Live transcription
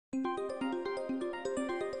Good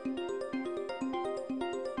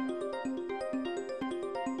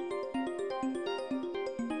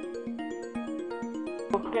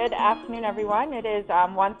afternoon, everyone. It is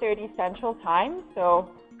 1:30 Central Time, so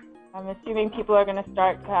I'm assuming people are going to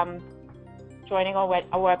start joining a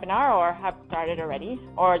webinar or have started already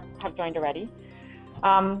or have joined already.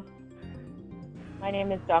 My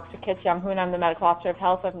name is Dr. Kit Young-Hoon. I'm the Medical Officer of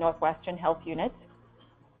Health of Northwestern Health Unit.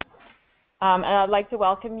 And I'd like to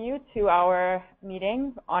welcome you to our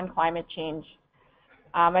meeting on climate change.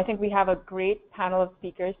 I think we have a great panel of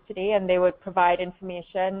speakers today, and they would provide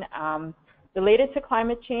information related to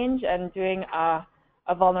climate change and doing a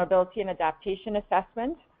vulnerability and adaptation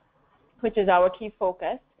assessment, which is our key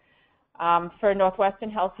focus. For Northwestern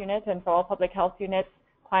Health Unit and for all public health units,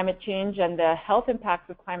 climate change and the health impacts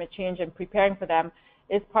of climate change and preparing for them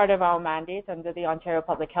is part of our mandate under the Ontario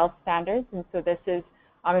Public Health Standards, and so this is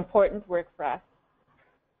important work for us.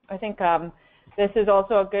 I think this is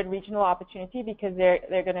also a good regional opportunity because there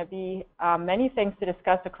are going to be many things to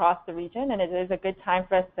discuss across the region, and it is a good time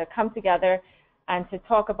for us to come together and to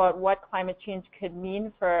talk about what climate change could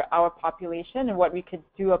mean for our population and what we could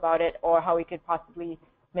do about it, or how we could possibly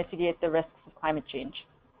mitigate the risks of climate change.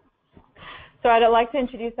 So I'd like to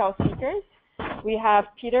introduce our speakers. We have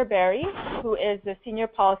Peter Barry, who is the Senior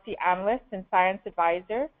Policy Analyst and Science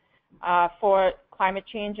Advisor for Climate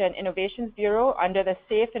Change and Innovations Bureau under the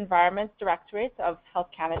Safe Environments Directorate of Health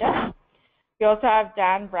Canada. We also have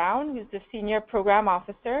Dan Brown, who's the Senior Program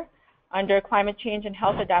Officer under Climate Change and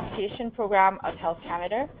Health Adaptation Program of Health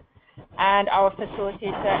Canada, and our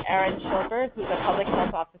facilitator, Erin Schilberg, who's a Public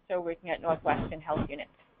Health Officer working at Northwestern Health Unit.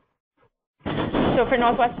 So for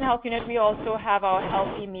Northwestern Health Unit, we also have our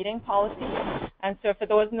healthy meeting policy, and so for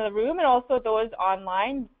those in the room and also those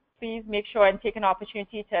online, please make sure and take an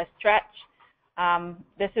opportunity to stretch.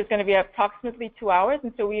 This is going to be approximately 2 hours,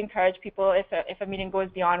 and so we encourage people, if a meeting goes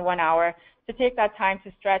beyond 1 hour, to take that time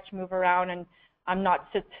to stretch, move around, and not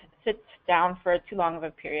sit down for too long of a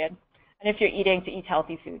period. And if you're eating, to eat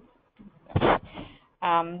healthy foods.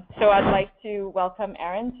 So I'd like to welcome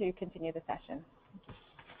Erin to continue the session.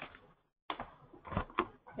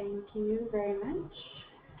 Thank you very much.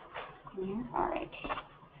 All right.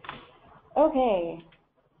 Okay.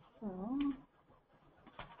 So.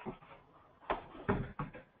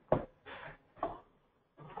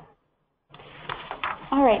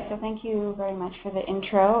 All right, so thank you very much for the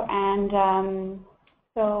intro. And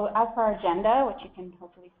so as for our agenda, which you can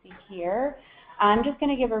hopefully see here, I'm just going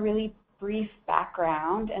to give a really brief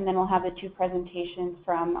background, and then we'll have the two presentations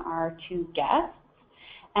from our two guests.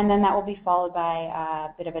 And then that will be followed by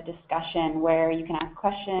a bit of a discussion where you can ask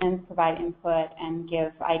questions, provide input, and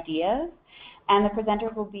give ideas. And the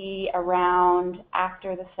presenters will be around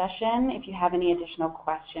after the session if you have any additional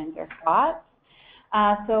questions or thoughts.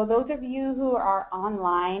 So those of you who are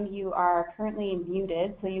online, you are currently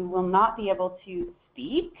muted, so you will not be able to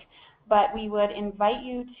speak, but we would invite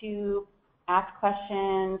you to ask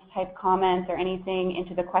questions, type comments, or anything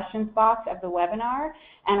into the questions box of the webinar,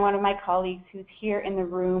 and one of my colleagues who's here in the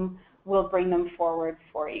room will bring them forward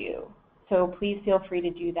for you. So please feel free to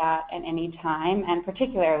do that at any time, and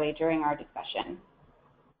particularly during our discussion.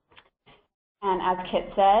 And as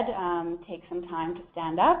Kit said, take some time to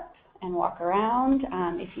stand up and walk around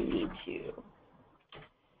if you need to.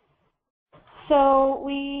 So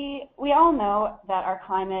we all know that our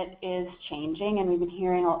climate is changing, and we've been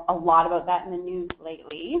hearing a lot about that in the news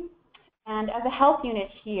lately. And as a health unit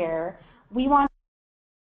here, we want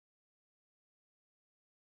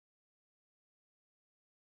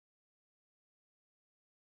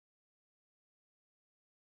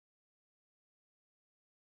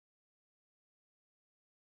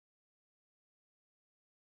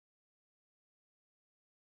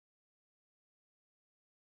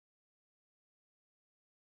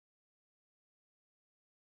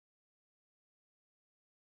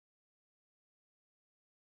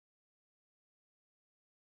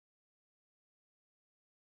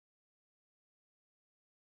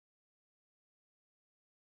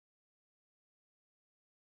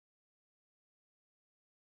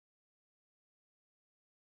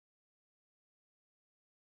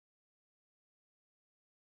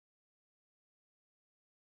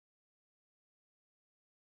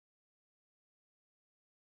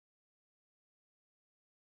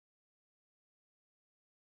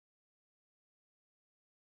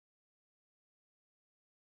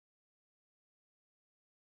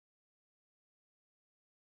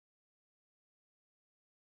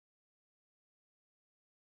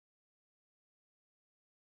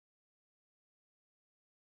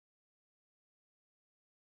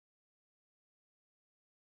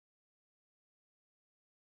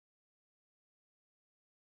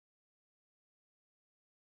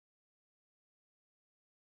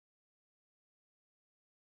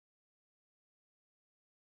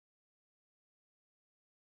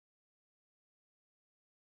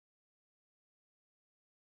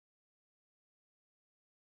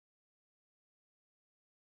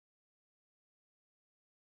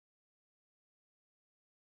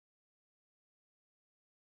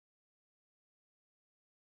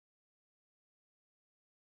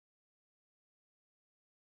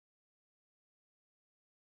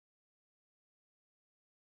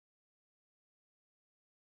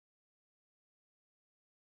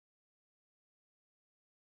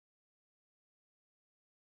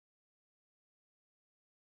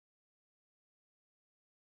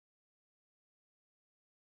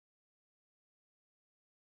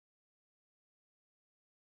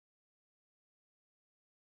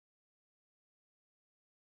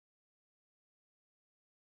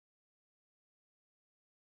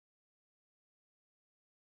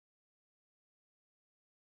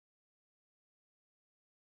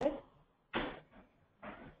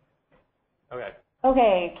Okay.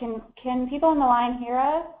 Okay, can people on the line hear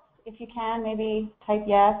us? If you can, maybe type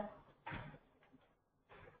yes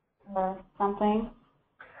or something.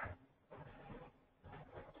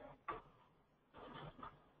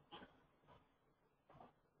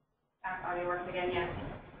 Audio works again, yes.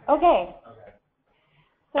 Okay.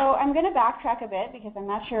 So I'm going to backtrack a bit because I'm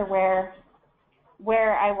not sure where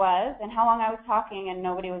I was and how long I was talking, and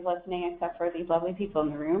nobody was listening except for these lovely people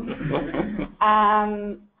in the room.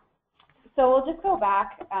 So we'll just go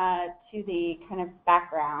back to the kind of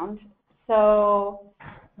background. So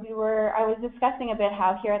I was discussing a bit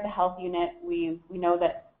how here at the health unit we know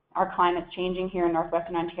that our climate's changing here in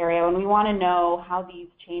Northwestern Ontario, and we want to know how these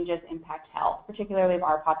changes impact health, particularly of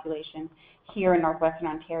our population here in Northwestern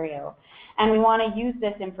Ontario. And we want to use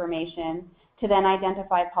this information to then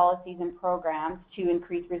identify policies and programs to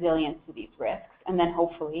increase resilience to these risks, and then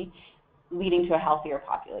hopefully leading to a healthier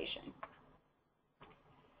population.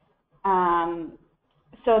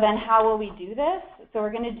 So then how will we do this? So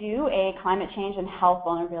we're going to do a climate change and health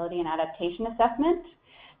vulnerability and adaptation assessment.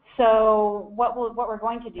 So what we're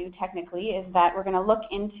going to do technically is that we're going to look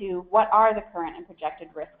into what are the current and projected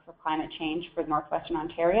risks of climate change for Northwestern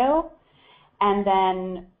Ontario, and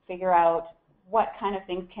then figure out what kind of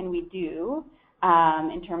things can we do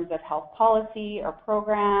in terms of health policy or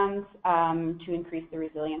programs to increase the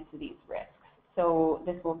resilience to these risks. So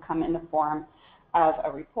this will come in the form of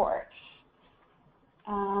a report.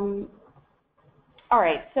 All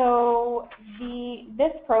right, so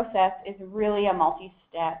this process is really a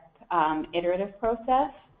multi-step iterative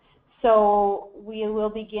process. So we will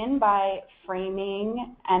begin by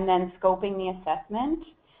framing and then scoping the assessment,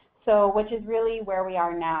 so which is really where we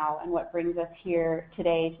are now, and what brings us here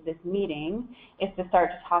today to this meeting is to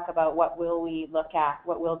start to talk about what will we look at,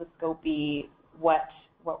 what will the scope be, what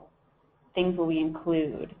things will we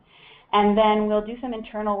include. And then we'll do some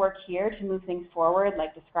internal work here to move things forward,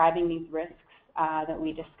 like describing these risks that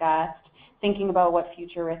we discussed, thinking about what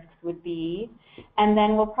future risks would be. And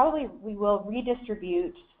then we will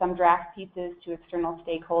redistribute some draft pieces to external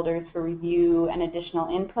stakeholders for review and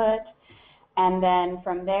additional input. And then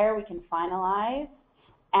from there, we can finalize.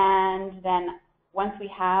 And then once we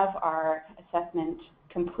have our assessment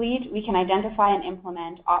complete, we can identify and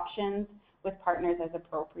implement options with partners as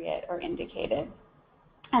appropriate or indicated.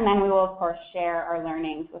 And then we will, of course, share our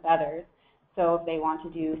learnings with others. So if they want to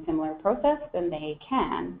do a similar process, then they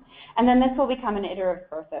can. And then this will become an iterative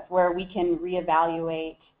process where we can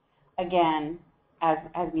reevaluate again as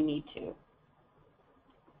we need to.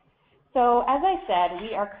 So as I said,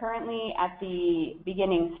 we are currently at the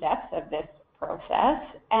beginning steps of this process.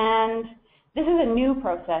 And this is a new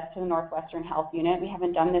process to the Northwestern Health Unit. We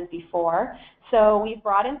haven't done this before. So we've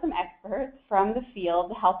brought in some experts from the field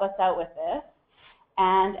to help us out with this.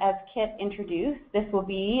 And as Kit introduced, this will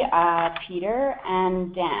be Peter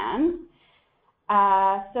and Dan.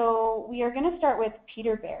 So we are going to start with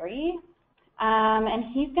Peter Barry, and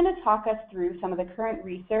he's going to talk us through some of the current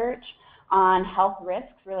research on health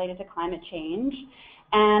risks related to climate change,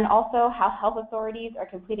 and also how health authorities are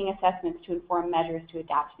completing assessments to inform measures to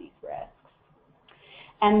adapt to these risks.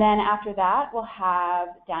 And then after that, we'll have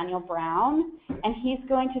Daniel Brown, and he's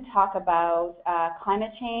going to talk about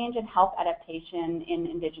climate change and health adaptation in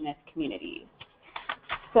Indigenous communities.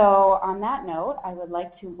 So on that note, I would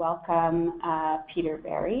like to welcome Peter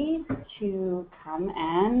Barry to come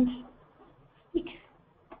and speak.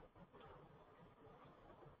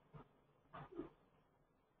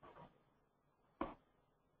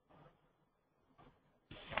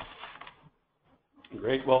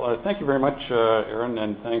 Great. Well, thank you very much, Erin,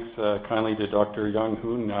 and thanks kindly to Dr. Young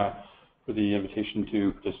Hoon for the invitation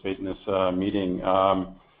to participate in this meeting.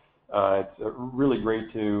 It's really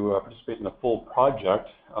great to participate in the full project,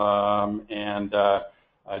 and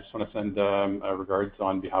I just want to send regards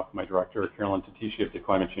on behalf of my director, Carolyn Tatishi of the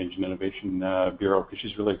Climate Change and Innovation Bureau, because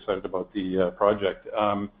she's really excited about the project.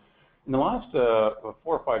 In the last 4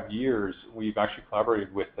 or 5 years, we've actually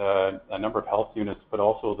collaborated with a number of health units, but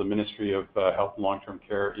also the Ministry of Health and Long-Term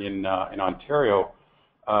Care in Ontario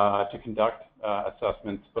to conduct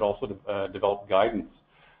assessments, but also to develop guidance.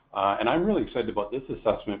 And I'm really excited about this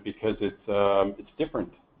assessment because it's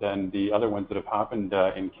different than the other ones that have happened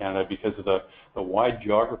in Canada because of the wide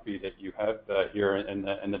geography that you have here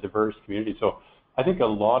and the diverse community. So I think a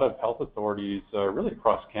lot of health authorities really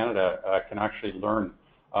across Canada can actually learn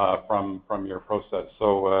from your process.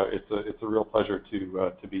 So it's a real pleasure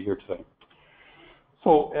to be here today.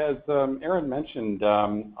 So as Erin mentioned,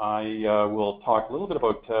 I will talk a little bit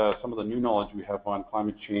about some of the new knowledge we have on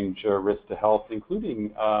climate change risk to health,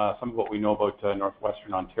 including some of what we know about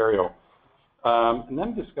Northwestern Ontario. and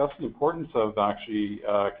then discuss the importance of actually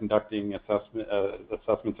conducting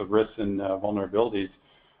assessments of risks and vulnerabilities,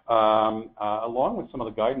 along with some of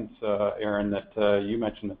the guidance, Aaron, that you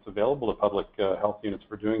mentioned that's available to public health units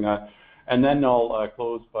for doing that. And then I'll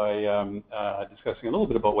close by discussing a little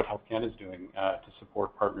bit about what Health Canada is doing to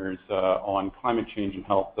support partners on climate change and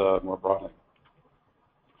health more broadly.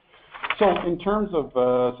 So in terms of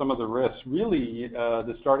some of the risks, really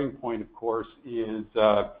the starting point, of course, is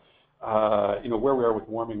where we are with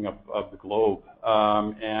warming of the globe.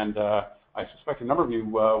 I suspect a number of you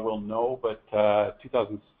will know, but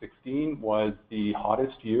 2016 was the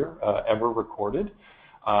hottest year ever recorded.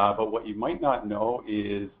 But what you might not know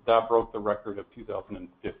is that broke the record of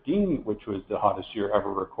 2015, which was the hottest year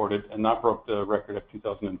ever recorded, and that broke the record of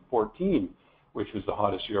 2014, which was the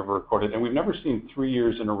hottest year ever recorded. And we've never seen 3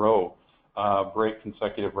 years in a row break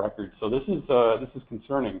consecutive records. So this is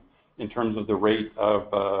concerning in terms of the rate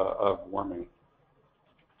of warming.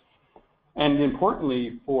 And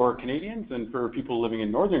importantly for Canadians and for people living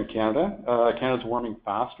in Northern Canada, Canada's warming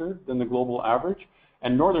faster than the global average,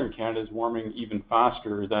 and Northern Canada is warming even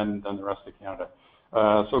faster than the rest of Canada.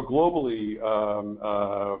 So globally,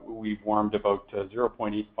 we've warmed about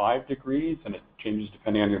 0.85 degrees, and it changes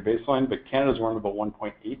depending on your baseline, but Canada's warmed about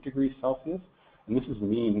 1.8 degrees Celsius, and this is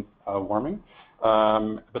mean warming.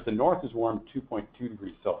 But the north is warmed 2.2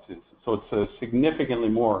 degrees Celsius, so it's significantly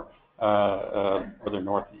more further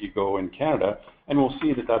north that you go in Canada, and we'll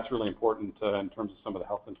see that that's really important in terms of some of the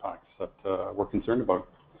health impacts that we're concerned about.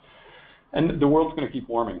 And the world's going to keep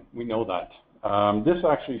warming. We know that. This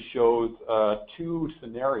actually shows two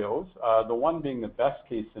scenarios, the one being the best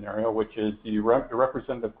case scenario, which is the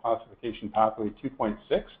representative classification pathway 2.6.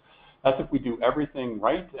 That's if we do everything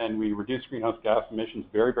right and we reduce greenhouse gas emissions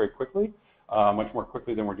very, very quickly, much more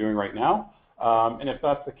quickly than we're doing right now. And if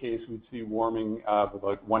that's the case, we'd see warming of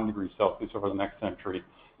about 1 degree Celsius over the next century.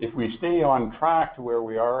 If we stay on track to where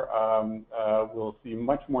we are, we'll see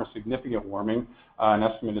much more significant warming. An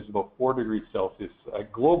estimate is about 4 degrees Celsius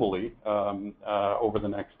globally over the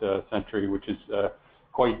next century, which is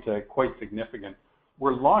quite significant.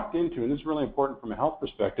 We're locked into, and this is really important from a health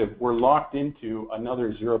perspective, we're locked into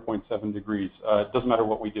another 0.7 degrees. It doesn't matter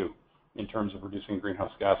what we do in terms of reducing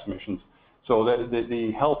greenhouse gas emissions. So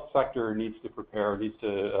the health sector needs to prepare, needs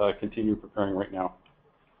to continue preparing right now.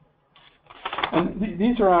 And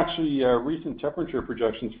these are actually recent temperature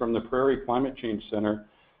projections from the Prairie Climate Change Center,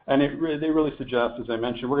 and they really suggest, as I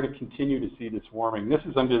mentioned, we're going to continue to see this warming. This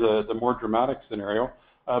is under the more dramatic scenario,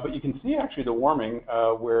 but you can see actually the warming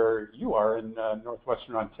where you are in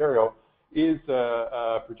Northwestern Ontario is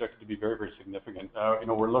projected to be very, very significant.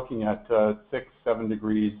 We're looking at 6-7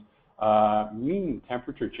 degrees mean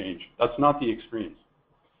temperature change. That's not the extremes.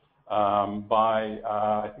 By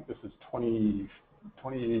I think this is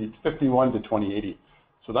 2051 to 2080.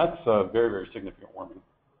 So that's very, very significant warming.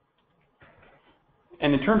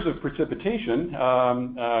 And in terms of precipitation,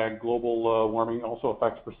 global warming also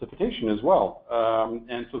affects precipitation as well.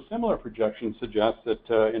 And so similar projections suggest that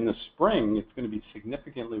in the spring, it's going to be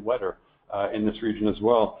significantly wetter in this region as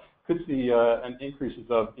well. Could see an increases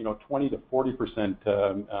of 20 to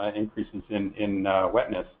 40% increases in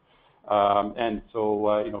wetness. And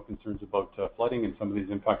so concerns about flooding and some of these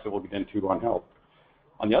impacts that we'll get into on health.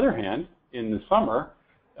 On the other hand, in the summer,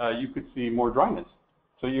 you could see more dryness.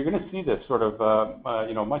 So you're going to see this sort of,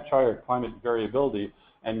 much higher climate variability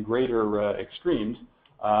and greater extremes.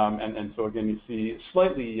 And so again, you see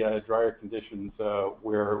slightly drier conditions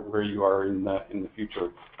where you are in the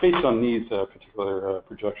future, based on these particular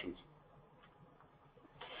projections.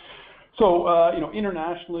 So,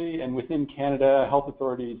 internationally and within Canada, health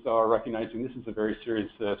authorities are recognizing this is a very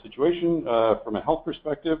serious situation from a health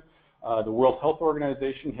perspective. The World Health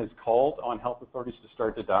Organization has called on health authorities to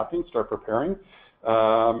start adapting, start preparing.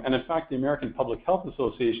 And in fact, the American Public Health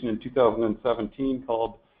Association in 2017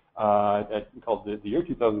 called the year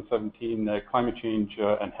 2017 Climate Change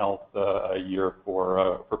and Health Year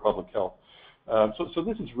for public health. So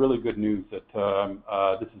this is really good news that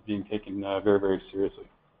this is being taken very, very seriously.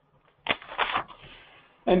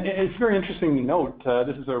 And it's very interesting to note,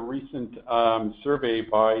 this is a recent survey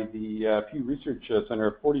by the Pew Research Center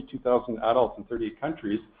of 42,000 adults in 38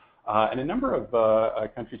 countries. And a number of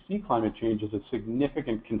countries see climate change as a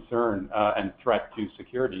significant concern and threat to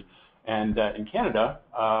security. And in Canada,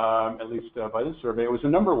 at least by this survey, it was the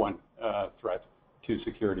 #1 threat to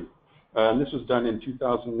security. And this was done in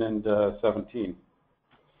 2017.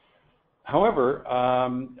 However,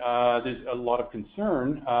 there's a lot of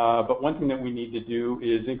concern, but one thing that we need to do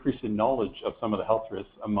is increase the knowledge of some of the health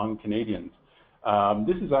risks among Canadians.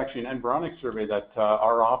 This is actually an embryonic survey that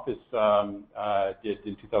our office did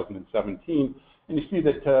in 2017, and you see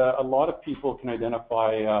that a lot of people can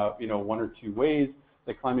identify, one or two ways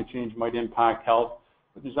that climate change might impact health,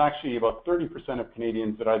 but there's actually about 30% of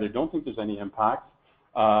Canadians that either don't think there's any impact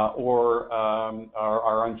or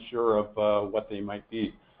are unsure of what they might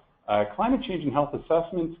be. Climate change and health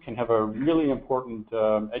assessments can have a really important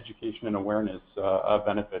education and awareness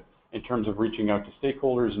benefit in terms of reaching out to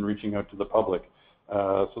stakeholders and reaching out to the public.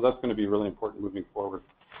 So that's going to be really important moving forward.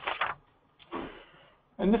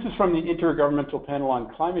 And this is from the Intergovernmental Panel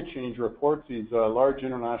on Climate Change reports, these large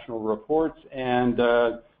international reports, and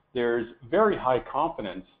there's very high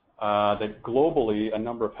confidence that globally a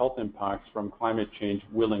number of health impacts from climate change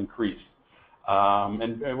will increase.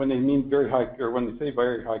 And when they mean very high, or when they say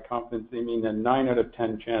very high confidence, they mean a 9 out of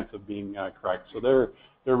 10 chance of being correct. So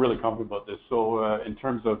they're really confident about this. So in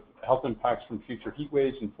terms of health impacts from future heat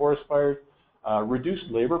waves and forest fires,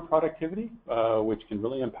 reduced labor productivity, which can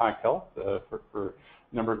really impact health for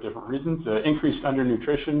a number of different reasons, increased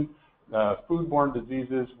undernutrition, foodborne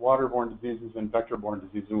diseases, waterborne diseases, and vector-borne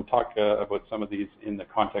diseases. And we'll talk about some of these in the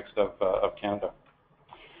context of Canada.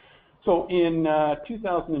 So in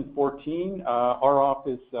 2014, our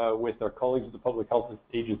office, with our colleagues at the Public Health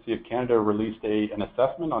Agency of Canada, released an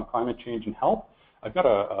assessment on climate change and health. I've got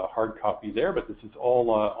a hard copy there, but this is all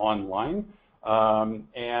online.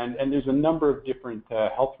 And there's a number of different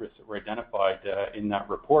health risks that were identified in that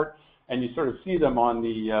report. And you sort of see them on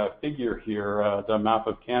the figure here, the map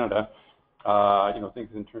of Canada. Things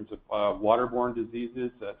in terms of waterborne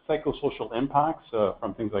diseases, psychosocial impacts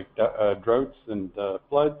from things like droughts and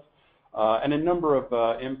floods, and a number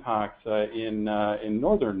of impacts in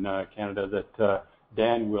northern Canada that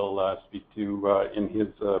Dan will speak to in his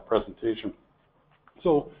presentation.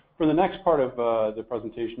 So for the next part of the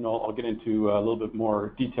presentation, I'll get into a little bit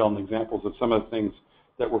more detail and examples of some of the things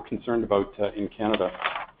that we're concerned about in Canada.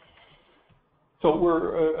 So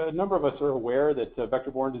a number of us are aware that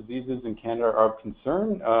vector-borne diseases in Canada are of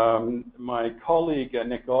concern. My colleague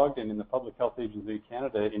Nick Ogden in the Public Health Agency of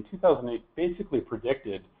Canada in 2008 basically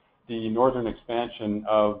predicted the northern expansion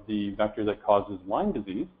of the vector that causes Lyme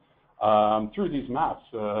disease through these maps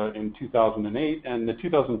in 2008, and the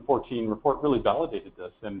 2014 report really validated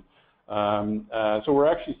this. And so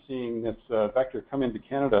we're actually seeing this vector come into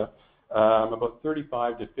Canada about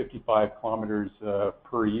 35 to 55 kilometers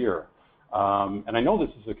per year. And I know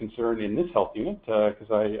this is a concern in this health unit because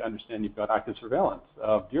I understand you've got active surveillance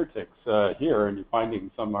of deer ticks here, and you're finding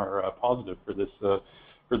some are positive for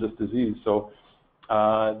this disease. So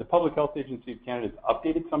the Public Health Agency of Canada has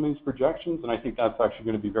updated some of these projections, and I think that's actually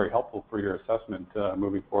going to be very helpful for your assessment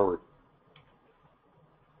moving forward.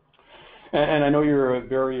 And I know you're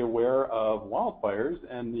very aware of wildfires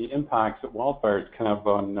and the impacts that wildfires can have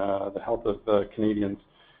on the health of Canadians.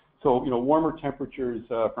 So, warmer temperatures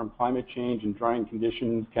from climate change and drying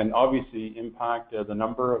conditions can obviously impact the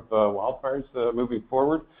number of wildfires moving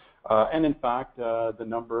forward. And in fact, the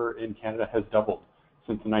number in Canada has doubled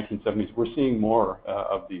since the 1970s. We're seeing more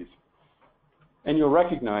of these. And you'll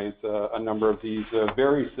recognize a number of these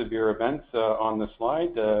very severe events on the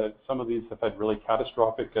slide. Some of these have had really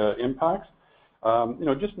catastrophic impacts.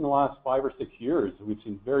 Just in the last 5 or 6 years, we've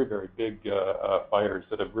seen very, very big fires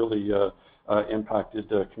that have really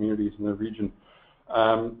impacted communities in the region.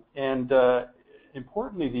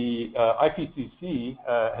 Importantly, the IPCC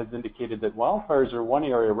has indicated that wildfires are one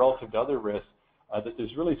area relative to other risks that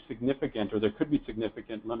there's really significant, or there could be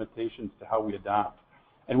significant limitations to how we adapt.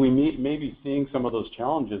 And we may be seeing some of those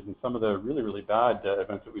challenges in some of the really, really bad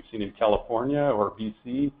events that we've seen in California or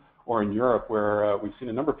BC or in Europe, where we've seen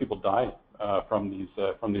a number of people die from these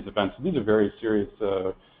events. So these are very serious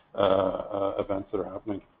events that are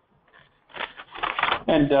happening.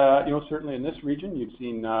 And certainly in this region, you've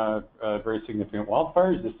seen very significant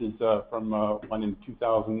wildfires. This is from one in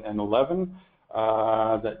 2011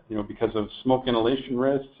 that because of smoke inhalation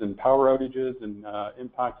risks and power outages and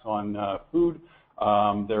impacts on food,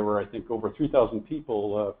 there were, I think, over 3,000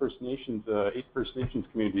 people, 8 First Nations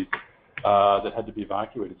communities that had to be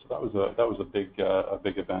evacuated. So that was a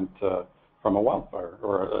big event from a wildfire,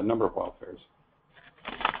 or a number of wildfires.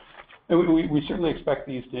 And we certainly expect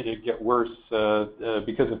these to get worse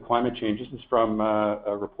because of climate change. This is from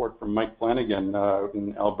a report from Mike Flanagan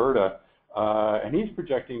in Alberta, and he's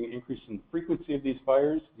projecting increase in frequency of these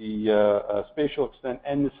fires, the spatial extent,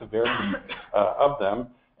 and the severity of them.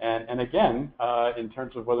 And again, in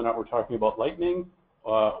terms of whether or not we're talking about lightning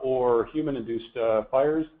or human-induced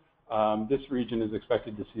fires, this region is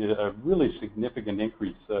expected to see a really significant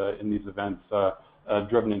increase in these events,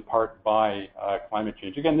 driven in part by climate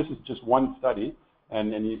change. Again, this is just one study,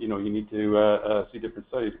 and you know, you need to see different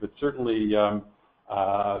studies. But certainly,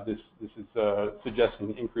 this is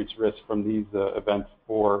suggesting increased risk from these events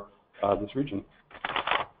for this region.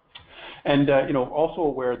 And you know, also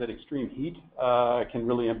aware that extreme heat can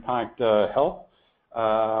really impact health.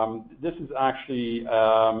 This is actually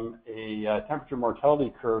a temperature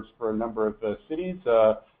mortality curves for a number of cities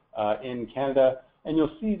in Canada, and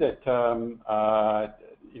you'll see that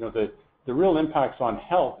you know, the real impacts on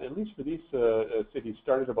health, at least for these cities,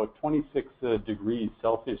 started about 26 degrees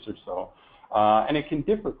Celsius or so, and it can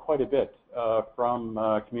differ quite a bit from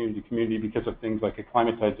community to community because of things like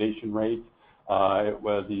acclimatization rate,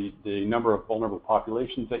 the number of vulnerable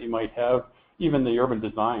populations that you might have, even the urban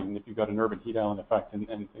design, if you've got an urban heat island effect and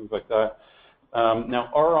things like that. Now,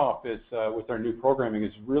 our office, with our new programming,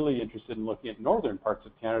 is really interested in looking at northern parts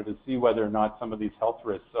of Canada to see whether or not some of these health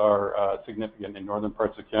risks are significant in northern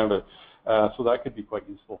parts of Canada. So that could be quite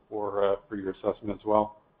useful for your assessment as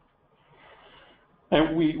well.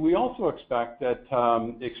 And we also expect that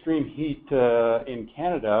extreme heat in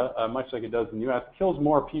Canada, much like it does in the U.S., kills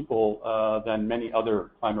more people than many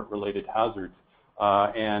other climate-related hazards,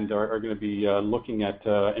 and are going to be looking at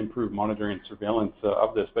improved monitoring and surveillance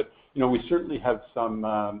of this. But you know, we certainly have some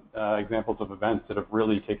examples of events that have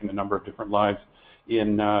really taken a number of different lives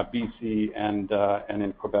in BC and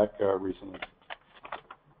in Quebec recently.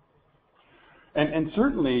 And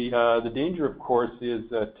certainly, the danger, of course, is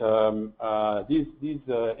that these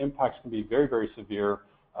impacts can be very, very severe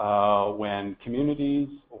when communities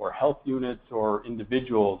or health units or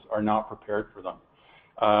individuals are not prepared for them.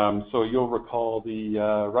 So you'll recall the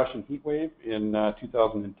Russian heat wave in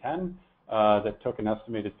 2010 that took an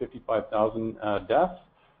estimated 55,000 deaths,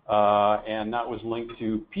 and that was linked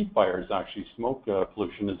to peat fires, actually, smoke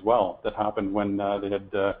pollution as well, that happened when they had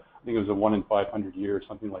I think it was a 1 in 500 year,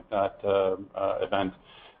 something like that, event.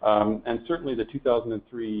 And certainly the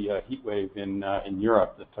 2003 heat wave in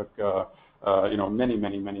Europe that took you know, many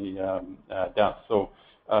deaths. So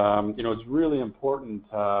you know, it's really important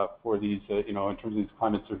for these you know, in terms of these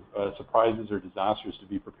climate surprises or disasters, to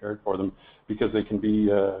be prepared for them, because they can be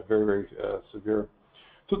very, very severe.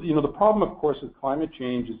 So you know, the problem, of course, with climate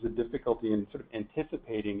change is the difficulty in sort of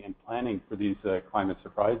anticipating and planning for these climate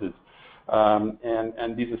surprises.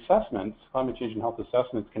 And these assessments, climate change and health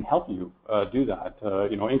assessments, can help you do that.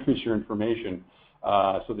 You know, increase your information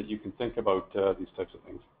so that you can think about these types of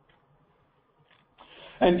things.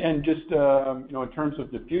 And just you know, in terms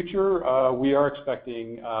of the future, we are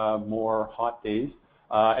expecting more hot days.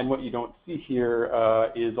 And what you don't see here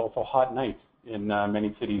is also hot nights in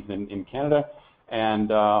many cities in Canada.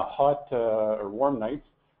 And hot or warm nights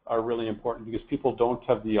are really important because people don't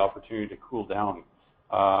have the opportunity to cool down.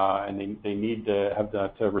 And they need to have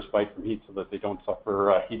that respite from heat so that they don't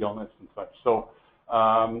suffer heat illness and such. So,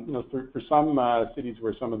 you know, for some cities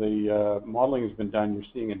where some of the modeling has been done, you're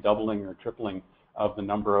seeing a doubling or tripling of the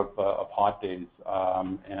number of hot days.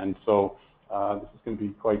 And so this is going to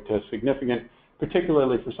be quite significant,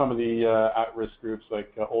 particularly for some of the at-risk groups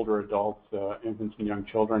like older adults, infants and young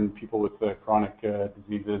children, people with chronic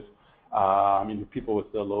diseases, people with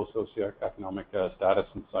low socioeconomic status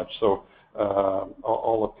and such. So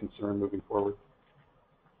all of concern moving forward.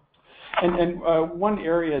 And one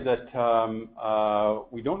area that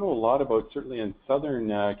we don't know a lot about, certainly in southern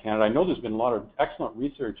Canada, I know there's been a lot of excellent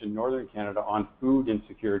research in northern Canada on food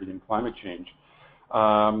insecurity and climate change.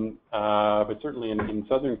 But certainly in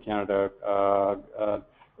southern Canada,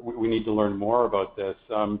 we need to learn more about this.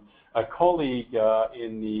 A colleague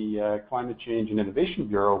in the Climate Change and Innovation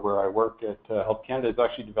Bureau, where I work at Health Canada, has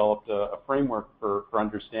actually developed a framework for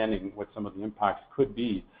understanding what some of the impacts could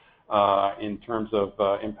be in terms of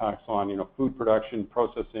impacts on, you know, food production,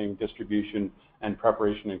 processing, distribution, and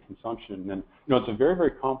preparation and consumption. And you know, it's a very,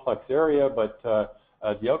 very complex area, but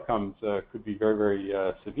the outcomes could be very, very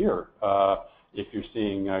severe if you're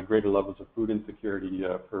seeing greater levels of food insecurity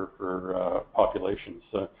for populations.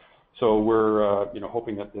 So we're you know,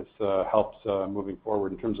 hoping that this helps moving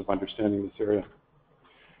forward in terms of understanding this area.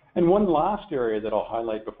 And one last area that I'll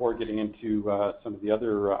highlight before getting into some of the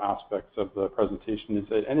other aspects of the presentation is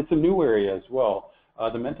that, and it's a new area as well,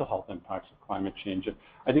 the mental health impacts of climate change.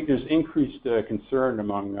 I think there's increased concern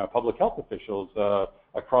among public health officials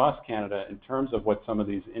across Canada in terms of what some of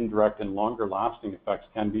these indirect and longer lasting effects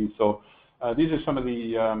can be. So these are some of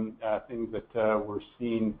the things that were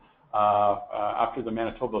seen after the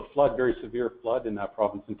Manitoba flood, very severe flood in that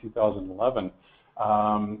province in 2011.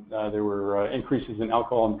 There were increases in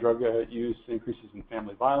alcohol and drug use, increases in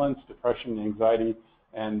family violence, depression, anxiety,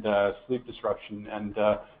 and sleep disruption. And you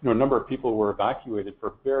know, a number of people were evacuated for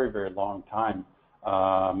a very, very long time,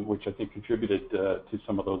 which I think contributed to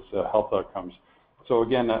some of those health outcomes. So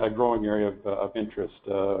again, a growing area of interest,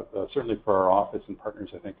 certainly for our office and partners,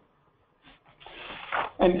 I think.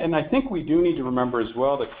 And I think we do need to remember as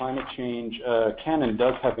well that climate change can and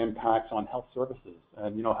does have impacts on health services.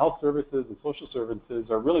 And health services and social services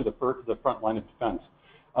are really the front line of defense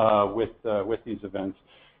with these events.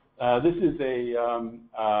 This is a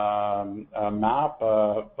map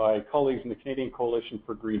by colleagues in the Canadian Coalition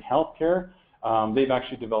for Green Healthcare. They've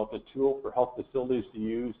actually developed a tool for health facilities to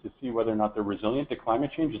use to see whether or not they're resilient to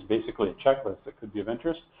climate change. It's basically a checklist that could be of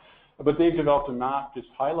interest. But they've developed a map just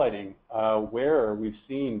highlighting where we've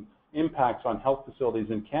seen impacts on health facilities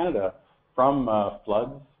in Canada from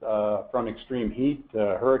floods, from extreme heat,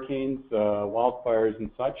 hurricanes, wildfires and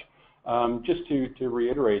such, just to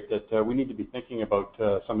reiterate that we need to be thinking about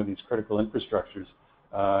some of these critical infrastructures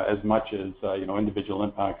as much as individual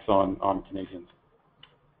impacts on Canadians.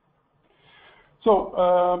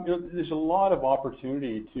 So there's a lot of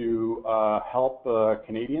opportunity to help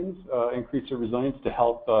Canadians increase their resilience, to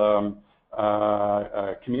help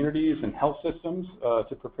communities and health systems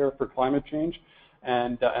to prepare for climate change.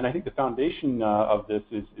 And I think the foundation of this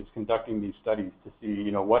is conducting these studies to see,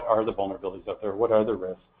 what are the vulnerabilities out there, what are the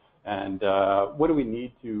risks, and what do we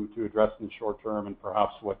need to address in the short term, and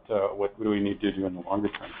perhaps what do we need to do in the longer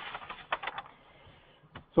term.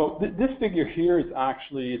 So this figure here is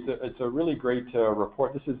actually, it's a really great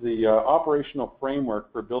report. This is the operational framework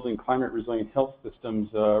for building climate resilient health systems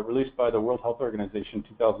released by the World Health Organization in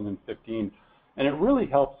 2015. And it really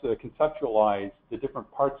helps conceptualize the different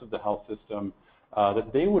parts of the health system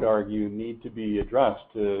that they would argue need to be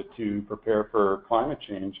addressed to prepare for climate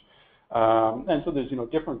change. And so there's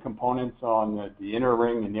different components on the inner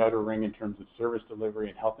ring and the outer ring in terms of service delivery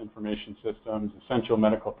and health information systems, essential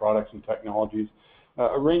medical products and technologies.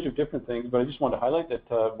 A range of different things, but I just want to highlight that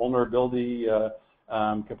vulnerability,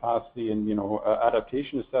 capacity, and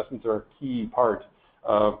adaptation assessments are a key part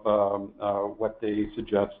of what they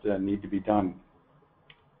suggest need to be done.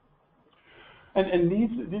 And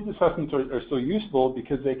these assessments are so useful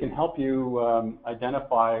because they can help you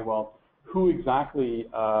identify, well, who exactly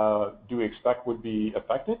do we expect would be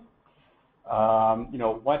affected?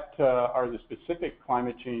 What are the specific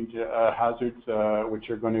climate change hazards which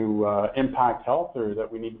are going to impact health or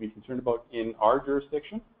that we need to be concerned about in our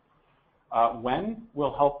jurisdiction? When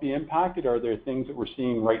will health be impacted? Are there things that we're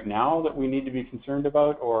seeing right now that we need to be concerned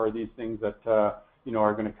about, or are these things that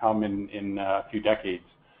are going to come in a few decades?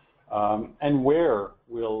 And where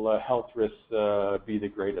will health risks be the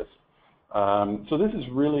greatest? So this is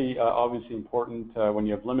really obviously important when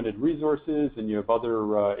you have limited resources and you have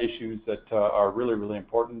other issues that are really, really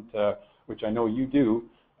important, which I know you do,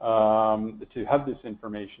 to have this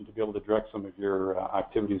information to be able to direct some of your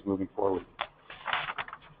activities moving forward.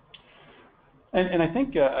 And I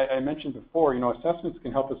think I mentioned before, assessments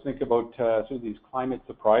can help us think about sort of these climate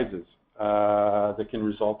surprises that can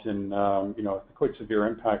result in, quite severe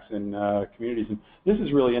impacts in communities. And this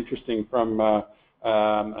is really interesting from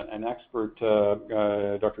an expert,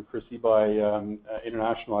 Dr. Chris Ebi,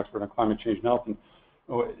 international expert on climate change and health. And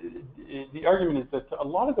the argument is that a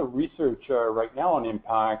lot of the research right now on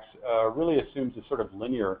impacts really assumes a sort of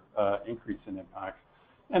linear increase in impacts.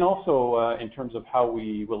 And also in terms of how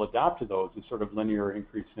we will adapt to those, a sort of linear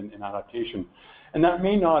increase in adaptation. And that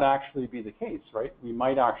may not actually be the case, right? We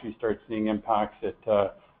might actually start seeing impacts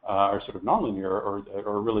that are sort of nonlinear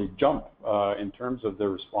or really jump in terms of the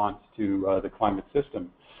response to the climate system.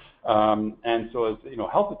 And so as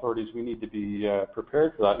health authorities, we need to be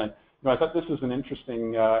prepared for that. And I thought this was an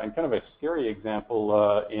interesting and kind of a scary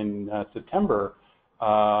example in September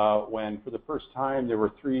when for the first time there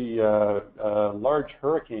were 3 large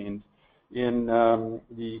hurricanes in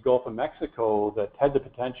the Gulf of Mexico that had the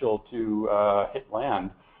potential to hit land.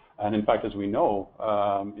 And in fact, as we know,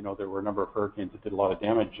 there were a number of hurricanes that did a lot of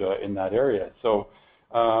damage in that area. So,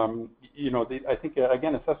 I think,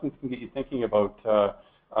 again, assessments can get you thinking about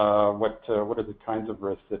what are the kinds of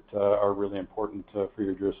risks that are really important for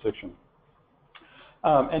your jurisdiction.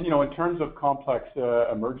 And, in terms of complex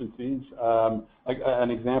emergencies,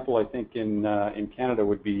 an example, I think, in Canada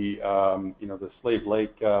would be, the Slave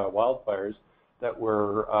Lake wildfires that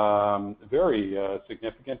were very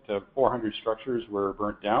significant. 400 structures were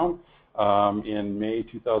burnt down in May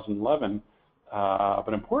 2011.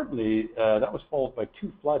 But importantly, that was followed by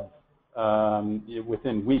 2 floods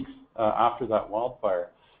within weeks after that wildfire.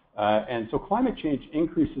 And so climate change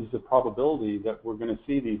increases the probability that we're going to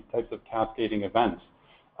see these types of cascading events.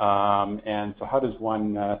 And so how does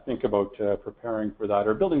one think about preparing for that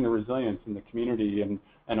or building the resilience in the community and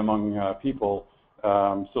among people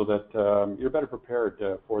so that you're better prepared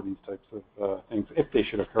for these types of things if they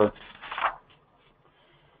should occur.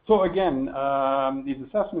 So again, these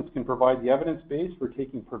assessments can provide the evidence base for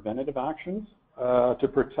taking preventative actions to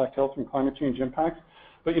protect health from climate change impacts.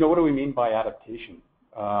 But what do we mean by adaptation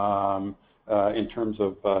in terms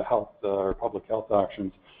of health or public health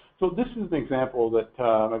actions? So this is an example that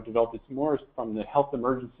I've developed. It's more from the health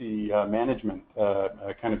emergency management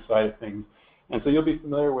kind of side of things. And so you'll be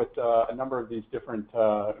familiar with a number of these different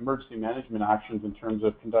emergency management actions in terms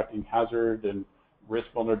of conducting hazard and risk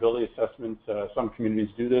vulnerability assessments. Some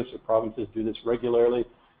communities do this, or provinces do this regularly.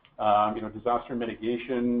 Disaster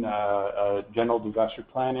mitigation, general disaster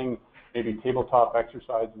planning, maybe tabletop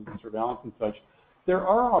exercises and surveillance and such. There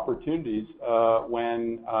are opportunities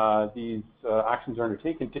when these actions are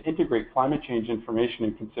undertaken to integrate climate change information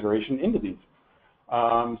and consideration into these.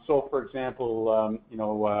 So, for example,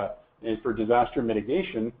 for disaster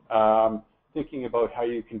mitigation, thinking about how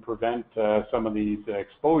you can prevent some of these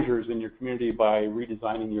exposures in your community by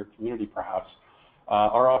redesigning your community, perhaps.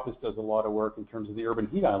 Our office does a lot of work in terms of the urban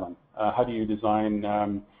heat island. How do you design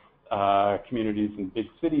communities in big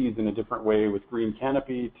cities in a different way with green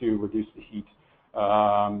canopy to reduce the heat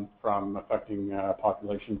from affecting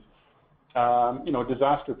populations?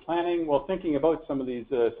 Disaster planning, well, thinking about some of these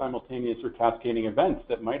simultaneous or cascading events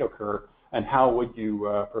that might occur, and how would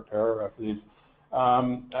you prepare for these?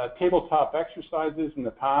 Tabletop exercises. In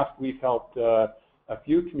the past, we've helped a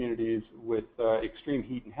few communities with extreme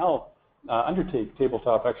heat and health undertake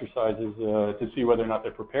tabletop exercises to see whether or not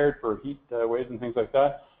they're prepared for heat waves and things like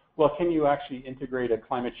that. Well, can you actually integrate a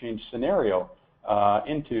climate change scenario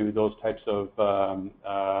into those types of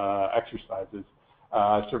exercises?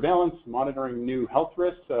 Surveillance, monitoring new health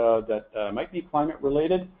risks that might be climate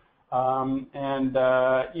related, and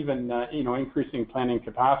even increasing planning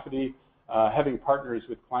capacity, having partners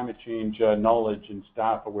with climate change knowledge and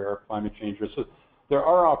staff aware of climate change risks. So there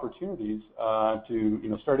are opportunities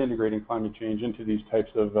to start integrating climate change into these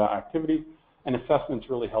types of activities, and assessments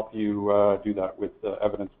really help you do that with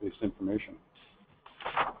evidence-based information.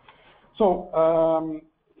 So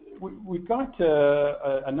we've got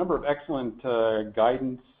a number of excellent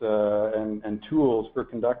guidance and tools for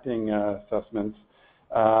conducting assessments.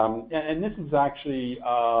 And this is actually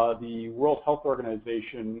the World Health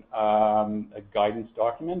Organization a guidance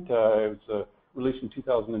document. It was released in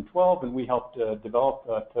 2012, and we helped develop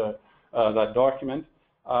that document.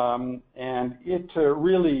 And it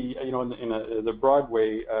really, in the broad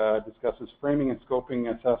way, discusses framing and scoping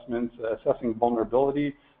assessments, assessing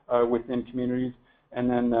vulnerability within communities, and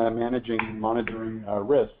then managing and monitoring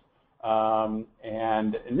risks.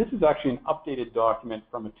 And this is actually an updated document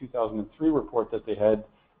from a 2003 report that they had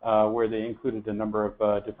where they included a number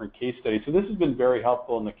of different case studies. So this has been very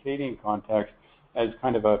helpful in the Canadian context as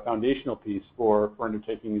kind of a foundational piece for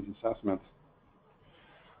undertaking these assessments.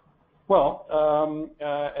 Well,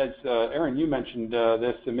 as Aaron, you mentioned,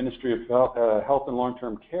 the Ministry of Health and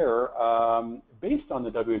Long-Term Care, based on the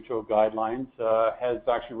WHO guidelines, has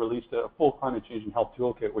actually released a full climate change and health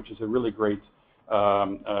toolkit, which is a really great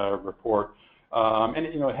report. And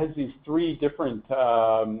it has these three different,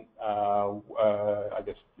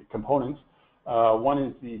 components. One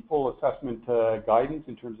is the full assessment guidance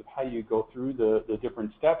in terms of how you go through the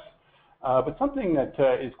different steps. But something that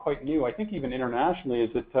is quite new, I think even internationally,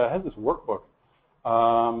 is it has this workbook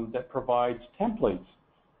that provides templates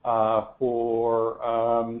for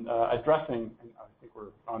addressing, and I think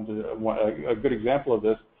we're on to a good example of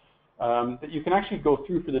this, that you can actually go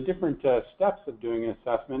through for the different steps of doing an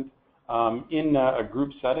assessment in a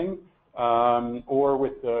group setting or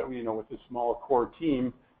with with a small core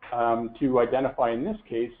team to identify, in this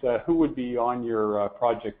case, who would be on your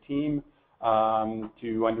project team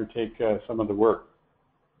to undertake some of the work.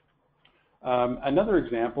 Another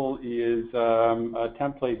example is a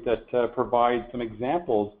template that provides some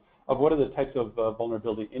examples of what are the types of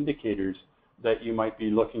vulnerability indicators that you might be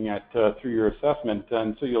looking at through your assessment.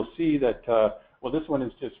 And so you'll see that, well, this one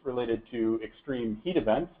is just related to extreme heat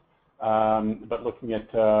events, but looking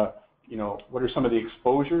at, what are some of the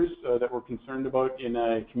exposures that we're concerned about in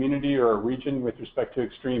a community or a region with respect to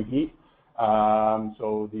extreme heat.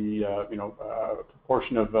 So the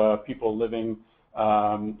proportion of people living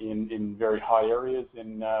in very high areas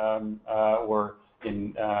or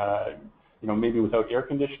in maybe without air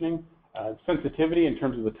conditioning, sensitivity in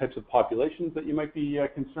terms of the types of populations that you might be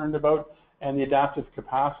concerned about, and the adaptive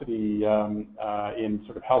capacity in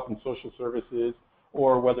sort of health and social services,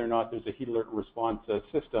 or whether or not there's a heat alert response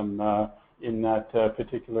system in that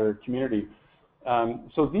particular community.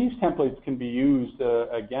 So these templates can be used,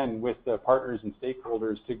 again, with partners and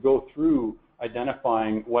stakeholders to go through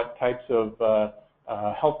identifying what types of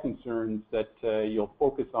health concerns that you'll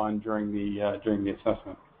focus on during the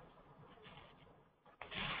assessment.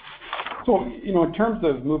 So, in terms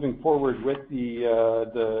of moving forward with the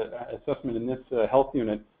assessment in this health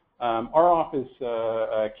unit, our office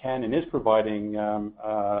can and is providing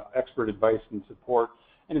expert advice and support,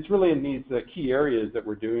 and it's really in these key areas that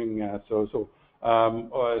we're doing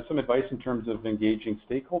some advice in terms of engaging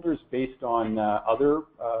stakeholders based on other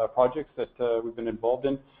projects that we've been involved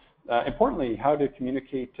in. Importantly, how to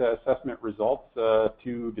communicate assessment results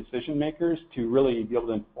to decision makers to really be able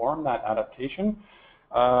to inform that adaptation.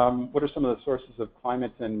 What are some of the sources of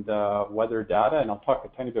climate and weather data? And I'll talk a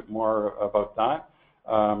tiny bit more about that.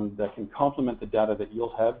 That can complement the data that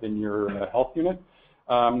you'll have in your health unit.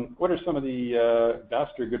 What are some of the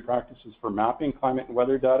best or good practices for mapping climate and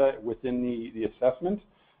weather data within the assessment?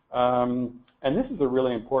 And this is a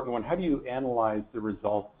really important one. How do you analyze the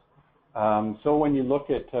results? So when you look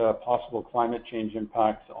at possible climate change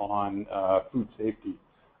impacts on food safety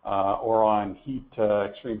or on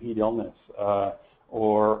extreme heat illness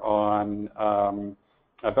or on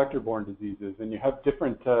vector-borne diseases, and you have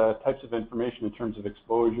different types of information in terms of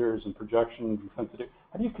exposures and projections and sensitivity,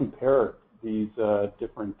 how do you compare these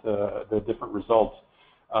different results?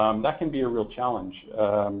 That can be a real challenge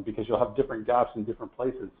because you'll have different gaps in different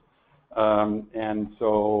places. And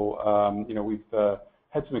so, we've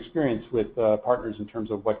had some experience with partners in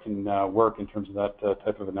terms of what can work in terms of that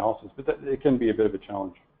type of analysis, but it can be a bit of a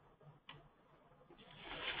challenge.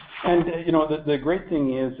 And the great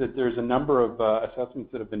thing is that there's a number of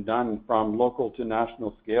assessments that have been done from local to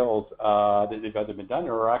national scales that they've either been done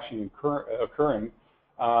or are actually occurring.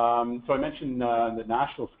 So I mentioned the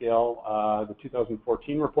national scale, the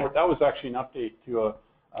 2014 report. That was actually an update to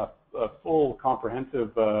a full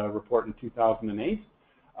comprehensive report in 2008.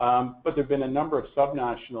 But there have been a number of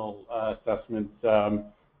subnational assessments,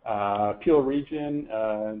 Peel Region,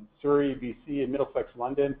 Surrey, BC, and Middlesex,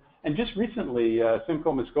 London. And just recently,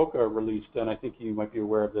 Simcoe Muskoka released, and I think you might be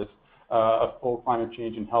aware of this, a full climate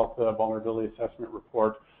change and health vulnerability assessment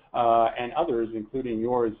report. And others, including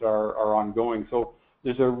yours, are ongoing. So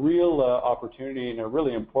there's a real opportunity and a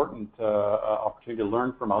really important opportunity to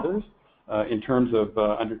learn from others in terms of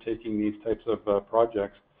undertaking these types of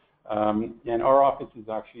projects. And our office is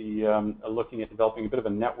actually looking at developing a bit of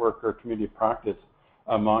a network or community of practice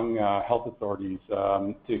among health authorities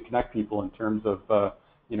to connect people in terms of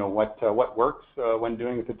what works when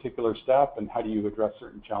doing a particular step and how do you address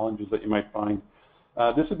certain challenges that you might find.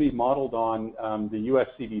 This would be modeled on the US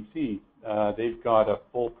CDC. They've got a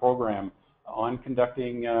full program on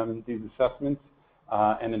conducting these assessments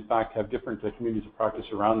and in fact have different communities of practice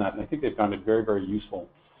around that, and I think they found it very, very useful.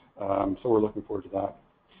 So we're looking forward to that.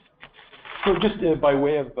 So just by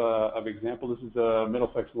way of example, this is a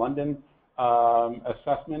Middlesex London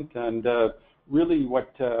assessment, and really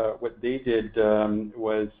what they did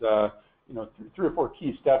was 3 or 4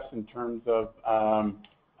 key steps in terms of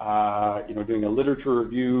doing a literature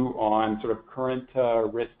review on sort of current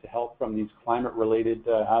risk to health from these climate-related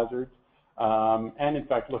hazards, and in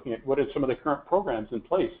fact looking at what are some of the current programs in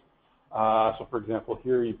place. So for example,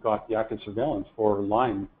 here you've got the active surveillance for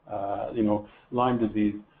Lyme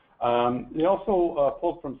disease. They also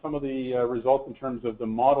pulled from some of the results in terms of the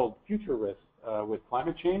modeled future risks with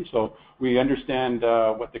climate change. So we understand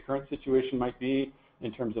what the current situation might be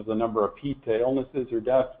in terms of the number of heat illnesses or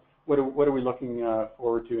deaths. What are we looking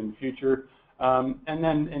forward to in the future? And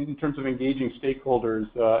then in terms of engaging stakeholders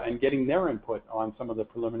and getting their input on some of the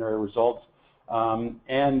preliminary results,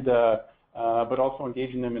 but also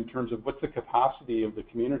engaging them in terms of what's the capacity of the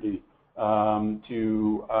community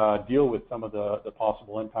to deal with some of the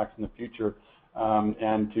possible impacts in the future,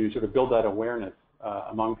 and to sort of build that awareness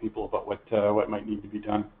among people about what might need to be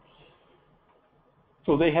done.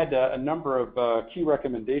 So they had a number of key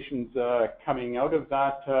recommendations coming out of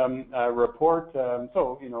that report.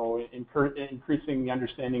 Increasing the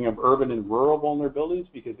understanding of urban and rural vulnerabilities,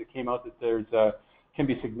 because it came out that there's can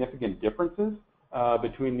be significant differences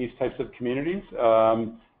between these types of communities.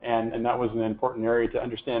 And that was an important area to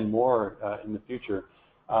understand more in the future.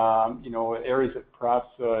 Areas that perhaps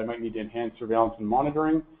might need to enhance surveillance and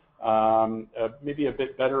monitoring, maybe a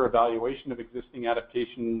bit better evaluation of existing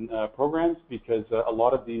adaptation programs, because a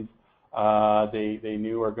lot of these they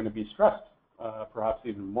knew are going to be stressed, perhaps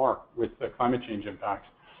even more with climate change impacts.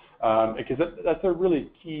 Because that's a really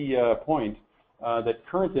key point, that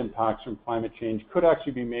current impacts from climate change could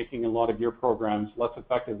actually be making a lot of your programs less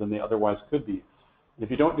effective than they otherwise could be. If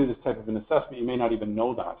you don't do this type of an assessment, you may not even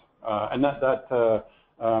know that, and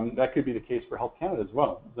that could be the case for Health Canada as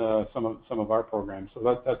well. Some of our programs, so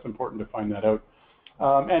that's important to find that out.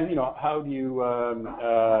 And how do you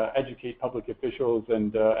educate public officials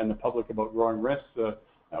and the public about growing risks?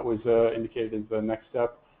 That was indicated as the next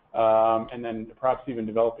step. and then perhaps even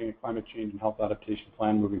developing a climate change and health adaptation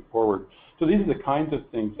plan moving forward. So these are the kinds of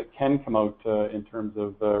things that can come out in terms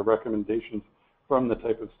of recommendations from the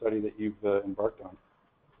type of study that you've embarked on.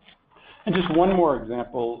 And just one more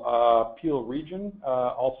example, Peel Region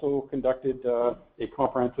also conducted a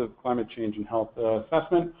comprehensive climate change and health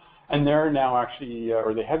assessment, and they're now actually,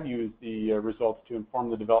 or they have used the results to inform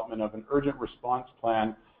the development of an urgent response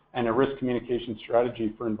plan and a risk communication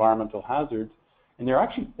strategy for environmental hazards. And they're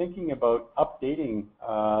actually thinking about updating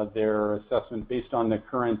their assessment based on the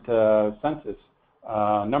current census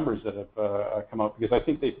numbers that have come out, because I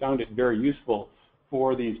think they found it very useful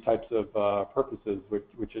for these types of purposes,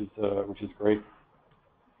 which is great.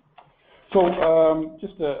 So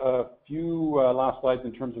just a few last slides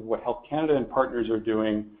in terms of what Health Canada and partners are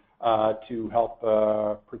doing to help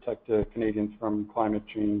protect Canadians from climate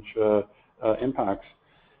change impacts.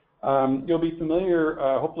 You'll be familiar,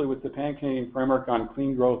 hopefully, with the Pan-Canadian Framework on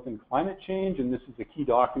Clean Growth and Climate Change, and this is a key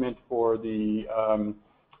document for the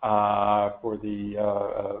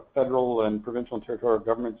federal and provincial and territorial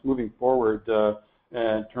governments moving forward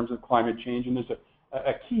in terms of climate change. And there's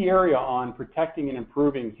a key area on protecting and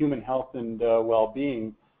improving human health and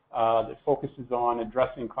well-being that focuses on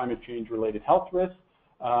addressing climate change-related health risks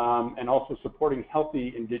and also supporting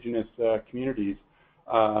healthy Indigenous communities.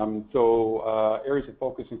 Areas of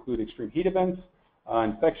focus include extreme heat events,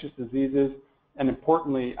 infectious diseases, and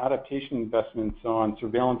importantly, adaptation investments on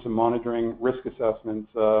surveillance and monitoring, risk assessments,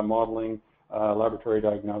 modeling, laboratory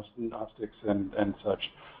diagnostics, and such.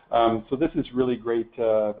 So this is really great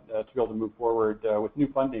to be able to move forward with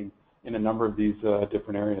new funding in a number of these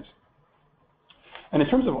different areas. And in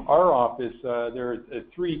terms of our office, there are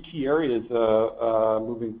three key areas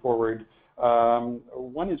moving forward.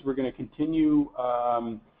 One is we're going to continue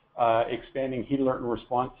expanding heat alert and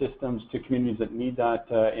response systems to communities that need that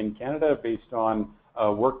in Canada based on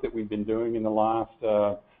work that we've been doing in the last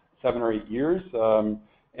 7 or 8 years,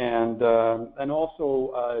 and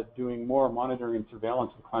also doing more monitoring and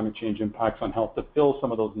surveillance of climate change impacts on health to fill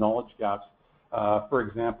some of those knowledge gaps. For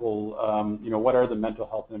example, what are the mental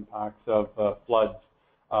health impacts of floods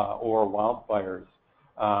or wildfires?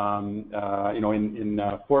 In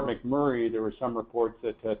Fort McMurray, there were some reports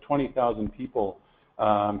that 20,000 people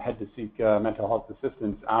had to seek mental health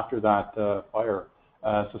assistance after that fire.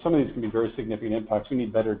 So some of these can be very significant impacts. We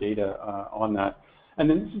need better data on that. And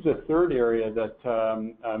then this is a third area that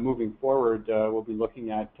moving forward we'll be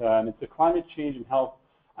looking at, and it's the Climate Change and Health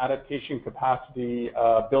Adaptation Capacity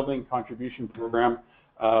Building Contribution Program.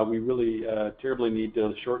 We really terribly need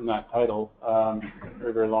to shorten that title,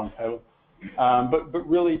 very, very long title. But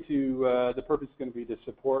really the purpose is going to be to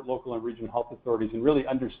support local and regional health authorities in really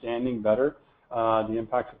understanding better the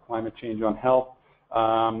impacts of climate change on health,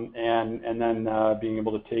 and then being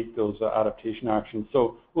able to take those adaptation actions.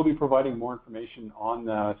 So we'll be providing more information on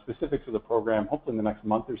the specifics of the program, hopefully in the next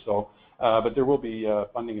month or so, but there will be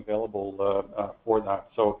funding available for that.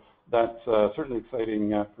 So that's certainly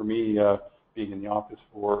exciting for me, being in the office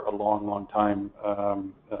for a long, long time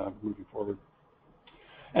moving forward.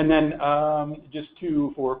 And then just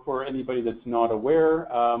for anybody that's not aware,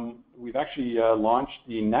 we've actually launched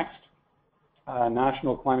the next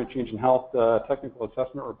National Climate Change and Health Technical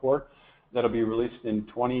Assessment Report that'll be released in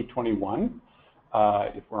 2021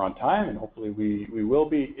 if we're on time, and hopefully we will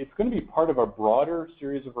be. It's going to be part of a broader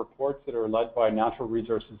series of reports that are led by Natural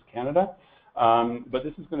Resources Canada, but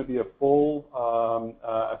this is going to be a full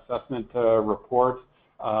assessment report,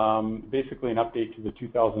 basically an update to the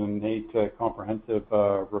 2008 comprehensive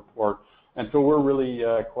report. And so we're really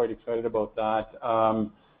quite excited about that.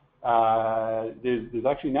 There's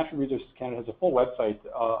actually, Natural Resources Canada has a full website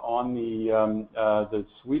on the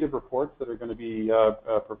suite of reports that are going to be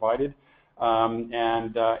provided,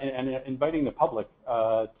 and inviting the public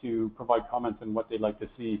to provide comments on what they'd like to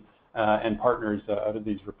see and partners out of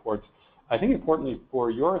these reports. I think importantly for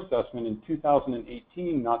your assessment, in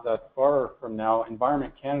 2018, not that far from now,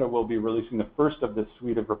 Environment Canada will be releasing the first of this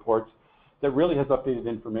suite of reports that really has updated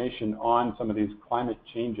information on some of these climate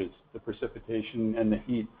changes, the precipitation and the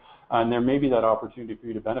heat. And there may be that opportunity for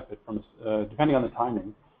you to benefit from, depending on the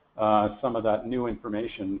timing, some of that new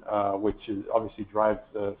information, which obviously drives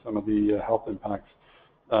some of the health impacts.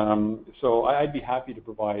 So I'd be happy to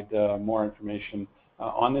provide more information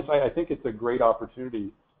on this. I think it's a great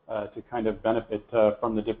opportunity to kind of benefit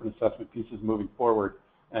from the different assessment pieces moving forward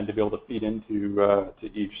and to be able to feed into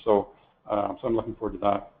to each. So I'm looking forward to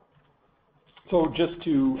that. So just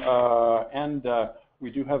to end, we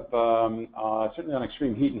do have, certainly on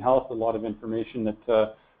extreme heat and health, a lot of information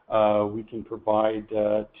that we can provide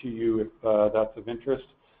to you if that's of interest.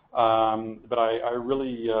 But I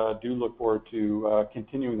really do look forward to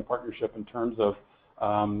continuing the partnership in terms of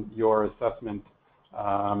your assessment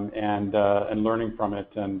and learning from it.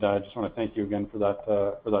 And I just want to thank you again for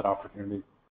that opportunity.